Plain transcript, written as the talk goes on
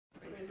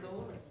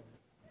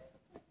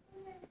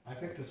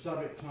picked a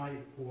subject tonight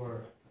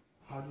for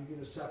how do you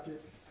get accepted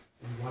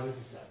and what is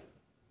accepted.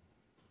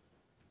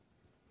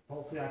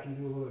 Hopefully I can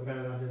do a little bit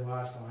better than I did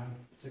last time.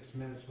 6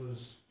 minutes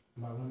was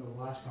my limit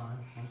last time.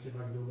 I'll see if I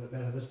can do a little bit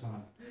better this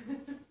time.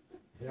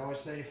 They always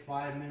say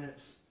 5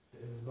 minutes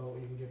is about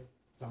what you can get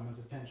someone's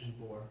attention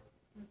for.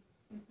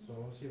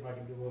 So let's see if I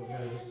can do a little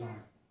better this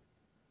time.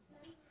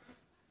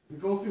 We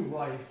go through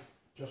life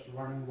just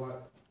learning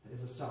what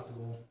is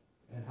acceptable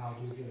and how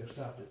to get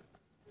accepted.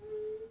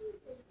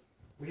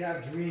 We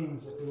have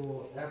dreams if we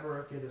will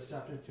ever get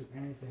accepted to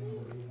anything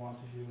that we want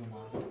to do in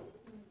life.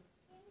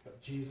 But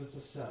Jesus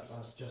accepts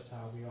us just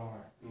how we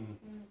are. In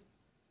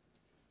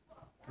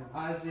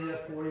Isaiah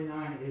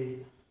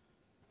 49:8,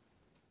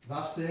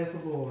 thus saith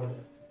the Lord,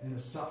 in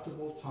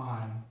acceptable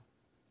time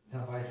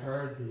have I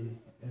heard thee,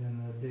 and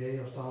in the day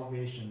of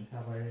salvation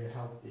have I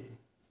helped thee.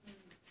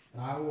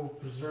 And I will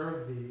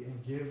preserve thee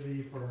and give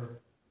thee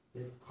for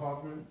a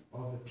covenant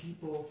of the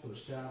people to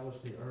establish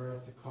the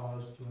earth, to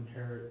cause to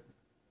inherit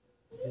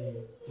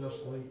the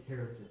desolate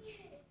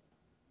heritage.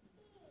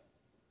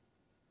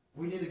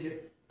 We need to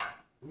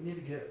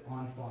get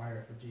on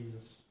fire for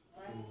Jesus.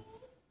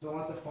 Don't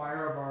let the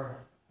fire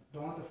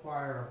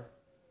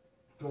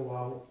go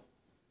out,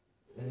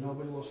 and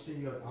nobody will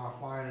see our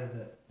fire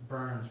that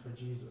burns for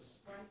Jesus.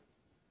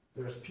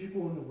 There's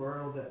people in the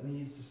world that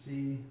needs to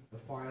see the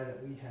fire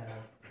that we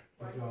have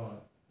for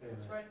God.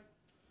 That's right.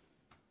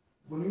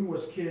 When we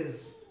was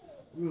kids,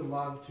 we would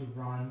love to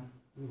run.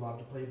 We loved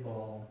to play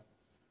ball.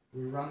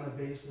 We run the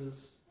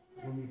bases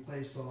when we play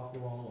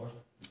softball or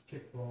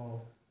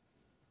kickball.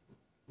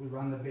 We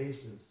run the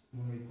bases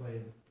when we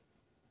played.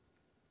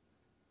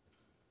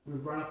 We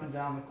would run up and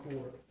down the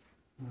court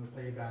when we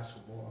played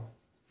basketball.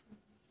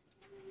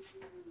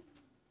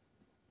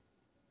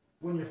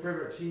 When your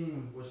favorite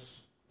team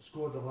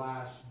scored the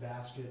last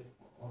basket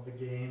of the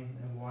game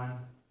and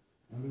won,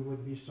 and we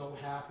would be so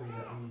happy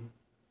that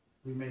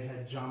we may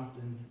have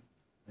jumped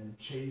and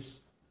chased,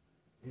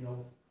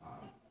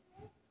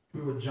 we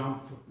would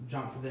jump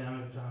for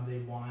them every time they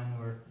won,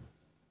 or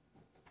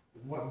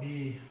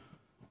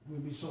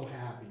we'd be so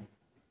happy.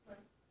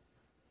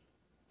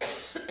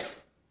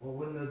 Or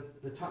when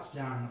the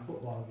touchdown in a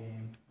football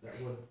game that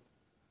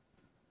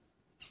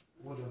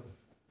would have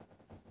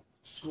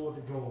scored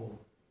the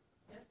goal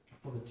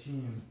for the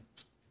team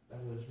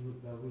that was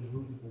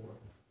rooting for.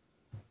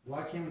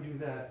 Why can't we do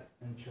that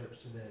in church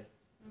today?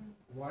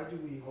 Why do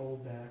we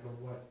hold back, or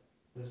what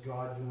is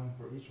God doing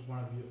for each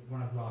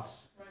one of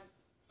us? Right.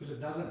 Because it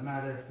doesn't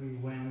matter if we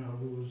win or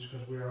lose,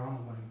 because we are on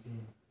the winning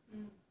team.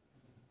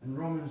 In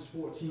Romans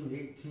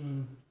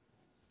 14:18,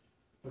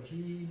 but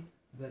he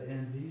that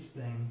in these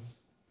things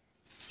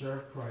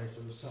serve Christ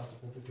is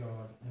acceptable to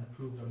God and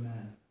approved of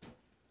men.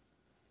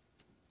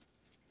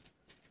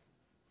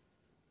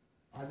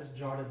 I just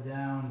jotted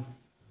down,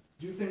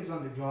 do things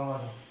unto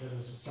God that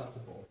is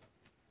acceptable.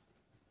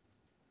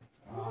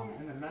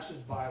 In the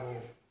Message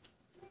Bible,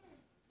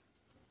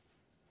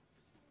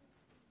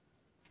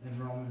 in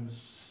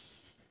Romans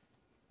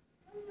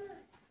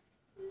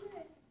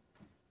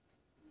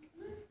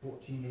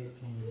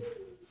 14:18,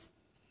 it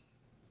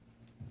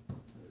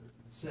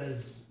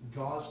says,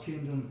 God's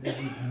kingdom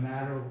isn't a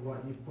matter of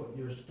what you put in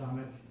your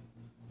stomach,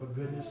 for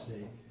goodness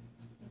sake.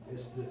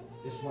 It's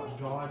what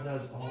God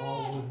does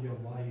all with your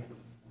life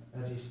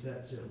as he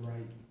sets it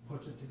right,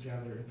 puts it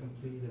together and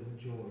completes it with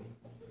joy.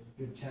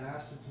 Your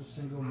task is to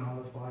single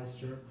modified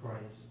serve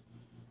Christ.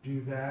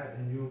 Do that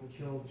and you'll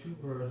kill two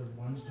birds with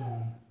one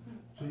stone,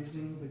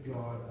 pleasing the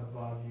God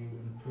above you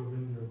and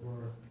proving your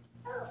worth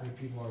to the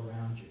people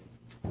around you.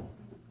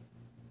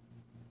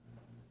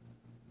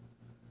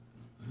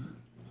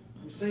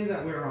 We say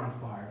that we're on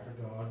fire for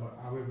God, but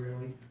are we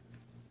really?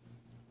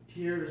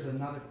 Here is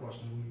another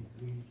question.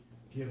 We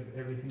give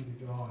everything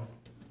to God,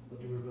 but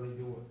do we really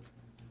do it?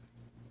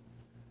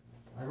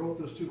 I wrote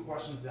those two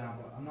questions down,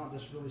 but I'm not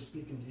just really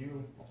speaking to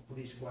you for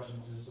these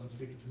questions, I'm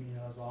speaking to me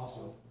as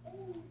also.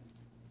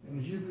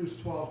 In Hebrews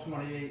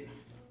 12:28,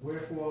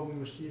 wherefore we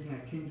receiving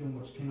a kingdom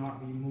which cannot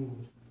be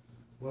moved,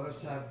 let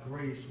us have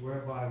grace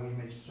whereby we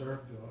may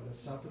serve God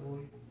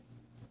acceptably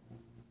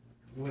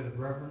with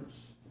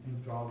reverence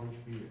and godly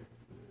fear.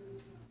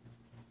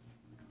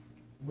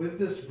 With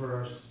this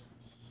verse,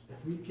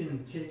 if we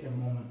can take a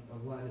moment to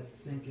let it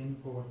sink in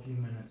for a few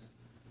minutes,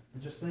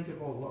 and just think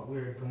about what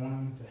we're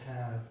going to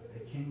have, a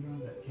kingdom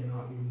that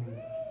cannot be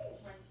moved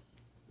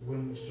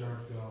when we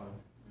serve God.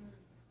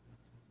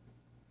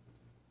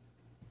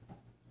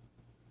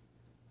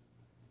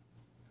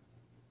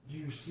 Do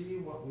you see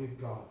what we've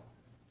got?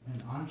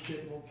 An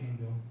unshakable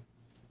kingdom.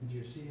 And do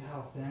you see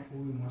how thankful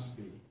we must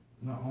be?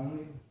 Not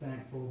only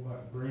thankful,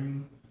 but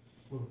bring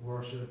with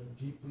worship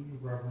deeply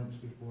reverence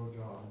before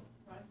God.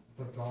 Right.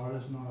 For God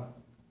is not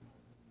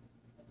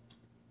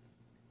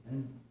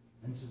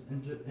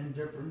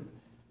indifferent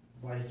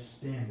by his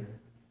standard.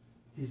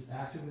 He's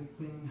actively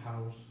cleaning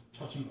house,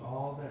 touching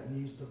all that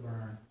needs to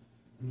burn,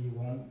 and he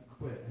won't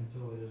quit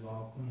until it is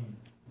all clean.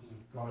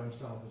 God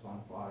himself is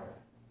on fire.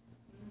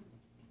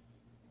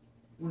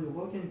 When you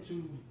look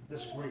into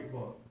this great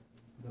book,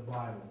 the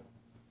Bible,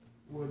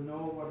 we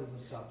know what is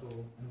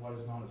acceptable and what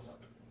is not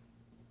acceptable.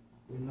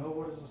 We know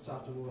what is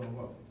acceptable and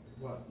what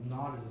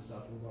not is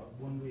acceptable, but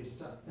when we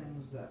accept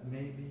things that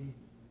maybe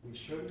we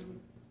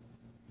shouldn't,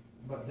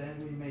 but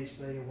then we may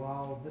say,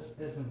 well, this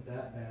isn't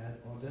that bad,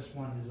 or this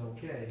one is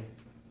okay.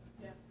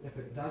 Yeah. If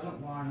it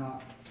doesn't line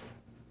up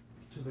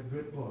to the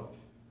good book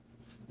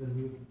that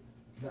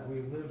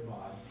we live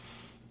by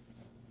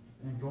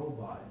and go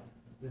by,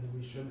 then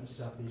we shouldn't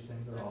accept these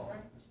things at all.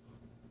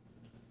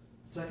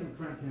 Right. 2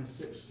 Corinthians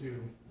 6:2.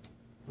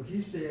 For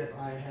he saith,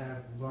 I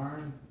have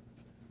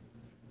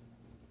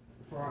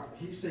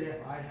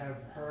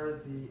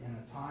heard thee in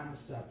a time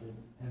accepted,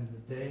 and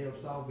the day of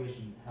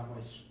salvation have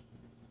I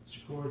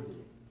secured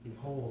thee.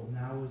 Behold,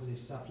 now is the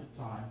accepted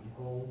time.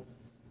 Behold,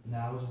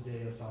 now is the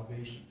day of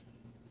salvation.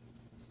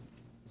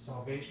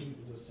 Salvation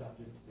is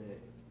accepted today.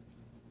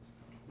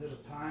 There's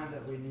a time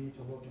that we need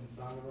to look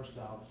inside of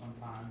ourselves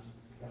sometimes,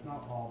 if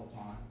not all the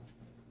time.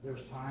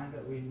 There's time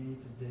that we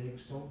need to dig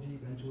so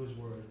deep into His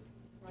Word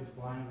to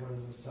find what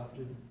is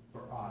accepted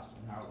for us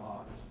in our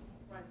lives.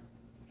 Right.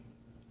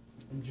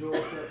 In Job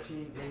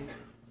 13:8,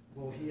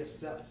 will he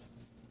accept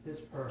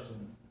his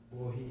person?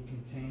 Will he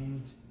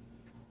contend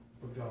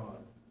for God?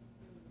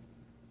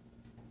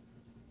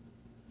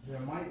 There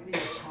might be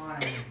a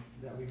time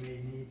that we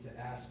may need to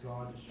ask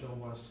God to show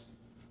us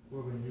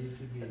where we need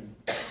to be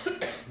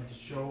and to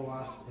show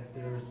us if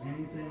there is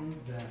anything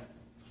that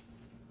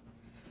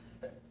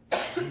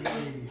we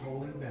may be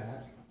holding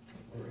back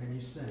or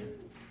any sin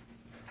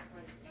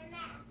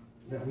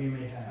that we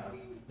may have.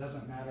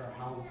 Doesn't matter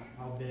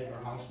how big or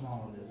how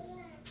small it is.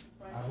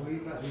 I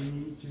believe that we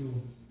need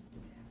to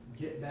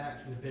get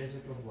back to the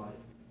basic of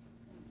life.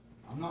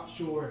 I'm not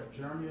sure if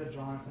Jeremy or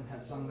Jonathan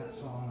had sung that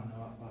song or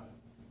not, but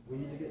we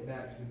need to get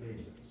back to the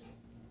basics.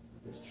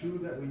 It's true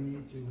that we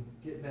need to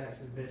get back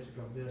to the basic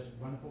of this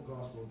wonderful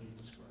gospel of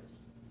Jesus Christ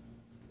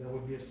that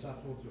would be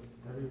acceptable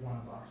to every one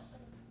of us.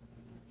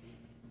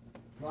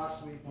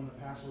 Last week when the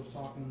pastor was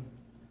talking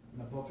in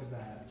the book of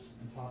Acts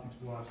and talking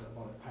to us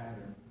about a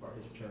pattern for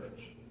his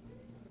church,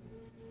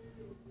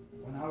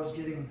 when I was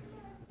getting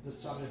the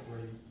subject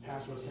where the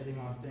pastor was hitting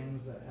on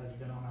things that has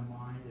been on my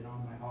mind and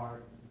on my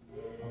heart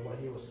of what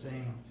he was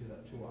saying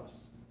to us.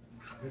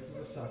 This is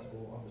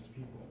acceptable of his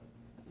people.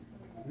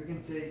 We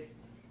can take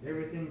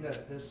everything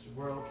that this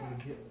world can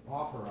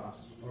offer us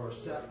or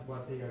accept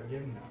what they are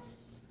giving us.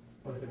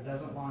 But if it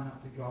doesn't line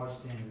up to God's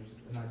standards,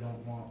 then I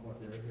don't want what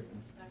they're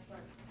giving. That's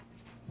right.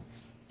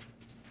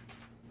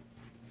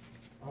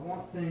 I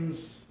want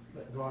things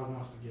that God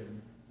wants to give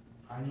me.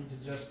 I need to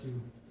just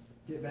to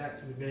get back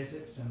to the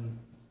basics and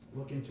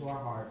look into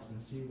our hearts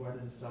and see what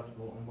is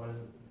acceptable and what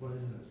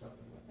isn't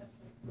acceptable. That's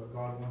right. But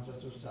God wants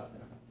us to accept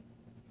it.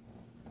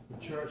 The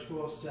church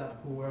will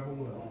accept whoever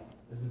will.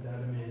 Isn't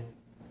that amazing?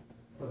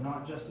 But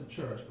not just the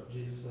church, but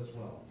Jesus as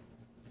well.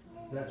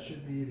 That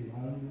should be the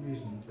only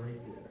reason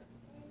right there.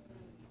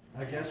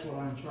 I guess what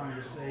I'm trying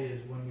to say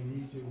is when we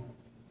need to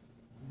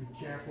be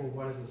careful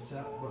what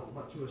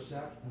to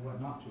accept and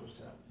what not to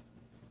accept.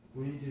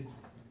 We need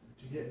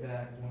to get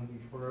back when we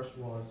first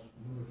was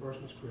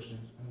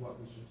Christians and what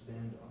we should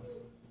stand on.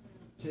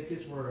 Take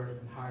His Word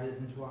and hide it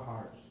into our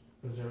hearts,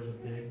 because there's a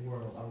big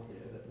world out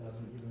there that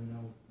doesn't even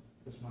know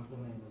this wonderful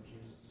name of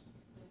Jesus.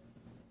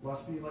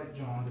 Let's be like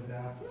John the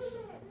Baptist,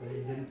 that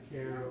he didn't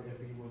care if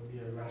he would be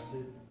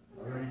arrested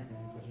or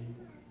anything, but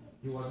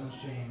he wasn't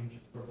ashamed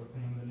for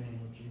proclaiming the name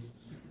of Jesus.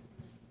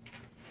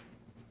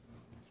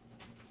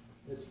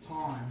 It's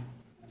time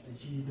to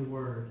heed the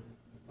word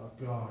of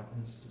God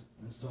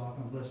and stop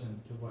and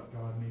listen to what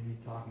God may be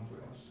talking to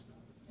us.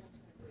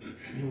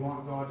 You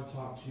want God to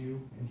talk to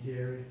you and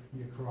hear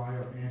your cry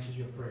or answer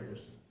your prayers,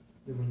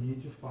 then we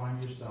need to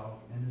find yourself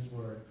in His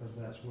Word, because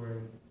that's where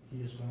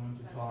He is going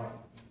to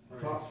talk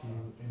to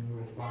you, and you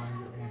will find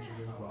your answers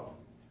as well.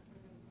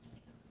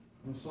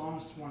 In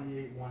Psalms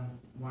 28, 1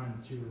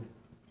 and 2,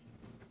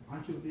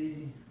 unto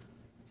Thee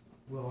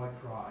will I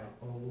cry,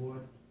 O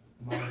Lord,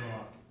 my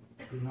rock,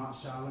 be not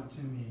silent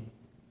to me,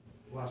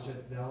 lest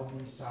if Thou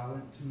be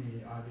silent to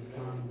me, I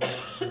become like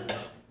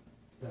sinners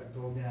that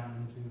go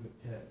down into the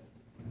pit.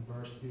 In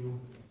verse 2,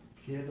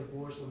 hear the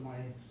voice of my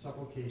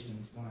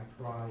supplications when I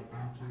cry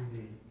unto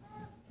Thee,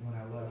 when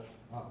I lift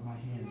up my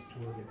hands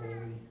toward the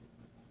holy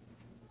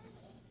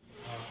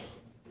altar.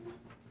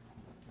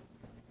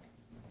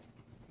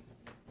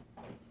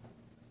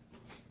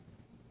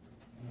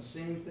 And the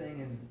same thing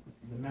in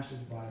the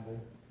Message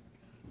Bible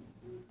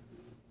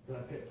that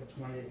I picked for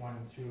 28, 1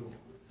 and 2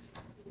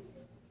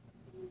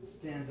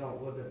 stands out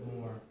a little bit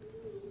more.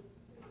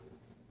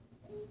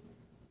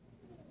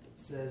 It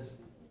says,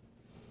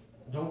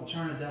 don't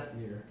turn a deaf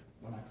ear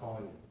when I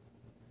call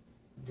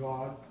you.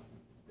 God,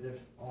 if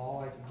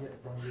all I could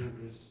get from you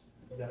is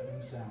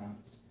deafening sounds,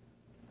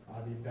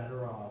 I'd be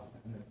better off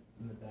in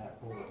the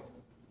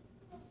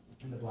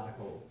black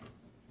hole.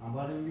 I'm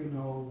letting you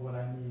know what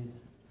I need,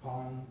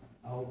 calling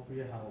out for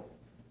your help,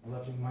 and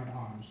lifting my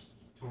arms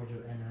toward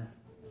your inner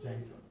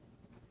sanctum.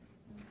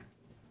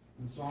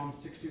 In Psalm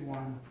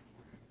 61,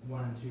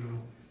 1 and 2,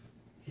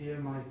 hear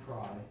my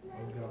cry,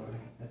 O God,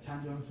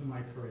 attend unto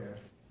my prayer.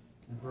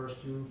 And verse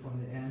 2, from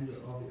the end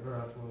of the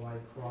earth will I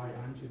cry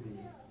unto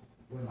thee.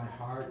 When my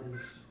heart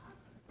is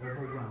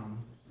overwhelmed,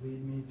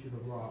 lead me to the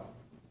rock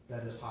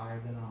that is higher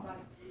than I.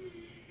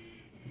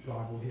 Right.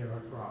 God will hear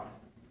our cry.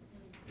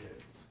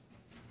 Yes.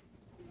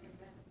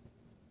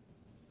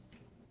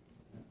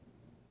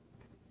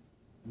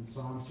 In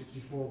Psalm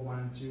 64, 1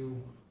 and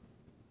 2,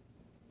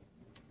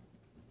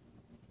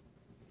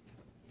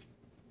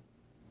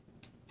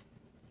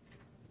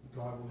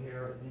 God will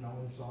hear, in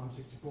Psalm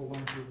 64, 1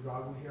 and 2,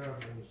 God will hear our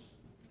voice.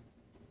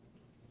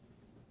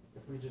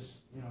 If we just,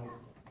 it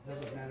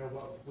doesn't matter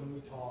when we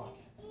talk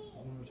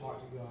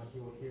to God, He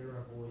will hear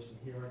our voice and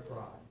hear our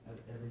cry at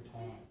every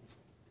time.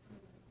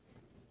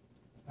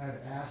 I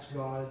have asked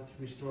God to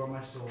restore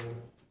my soul,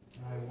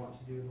 and I want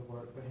to do the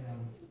work for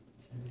Him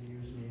and to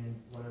use me in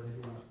whatever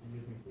He wants to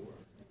use me for.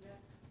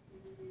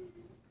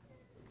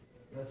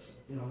 That's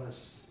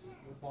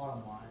the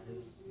bottom line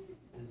is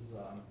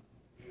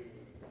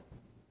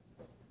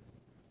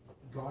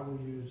God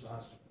will use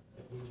us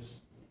if we just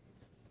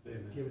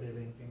Amen. give it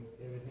everything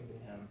to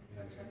Him.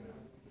 That's right.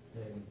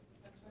 And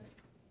That's right.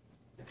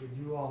 if we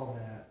do all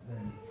that,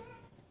 then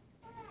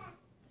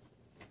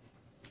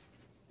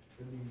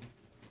it'll be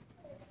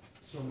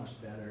so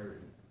much better.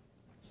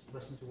 Just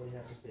listen to what He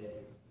has to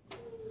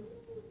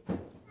say.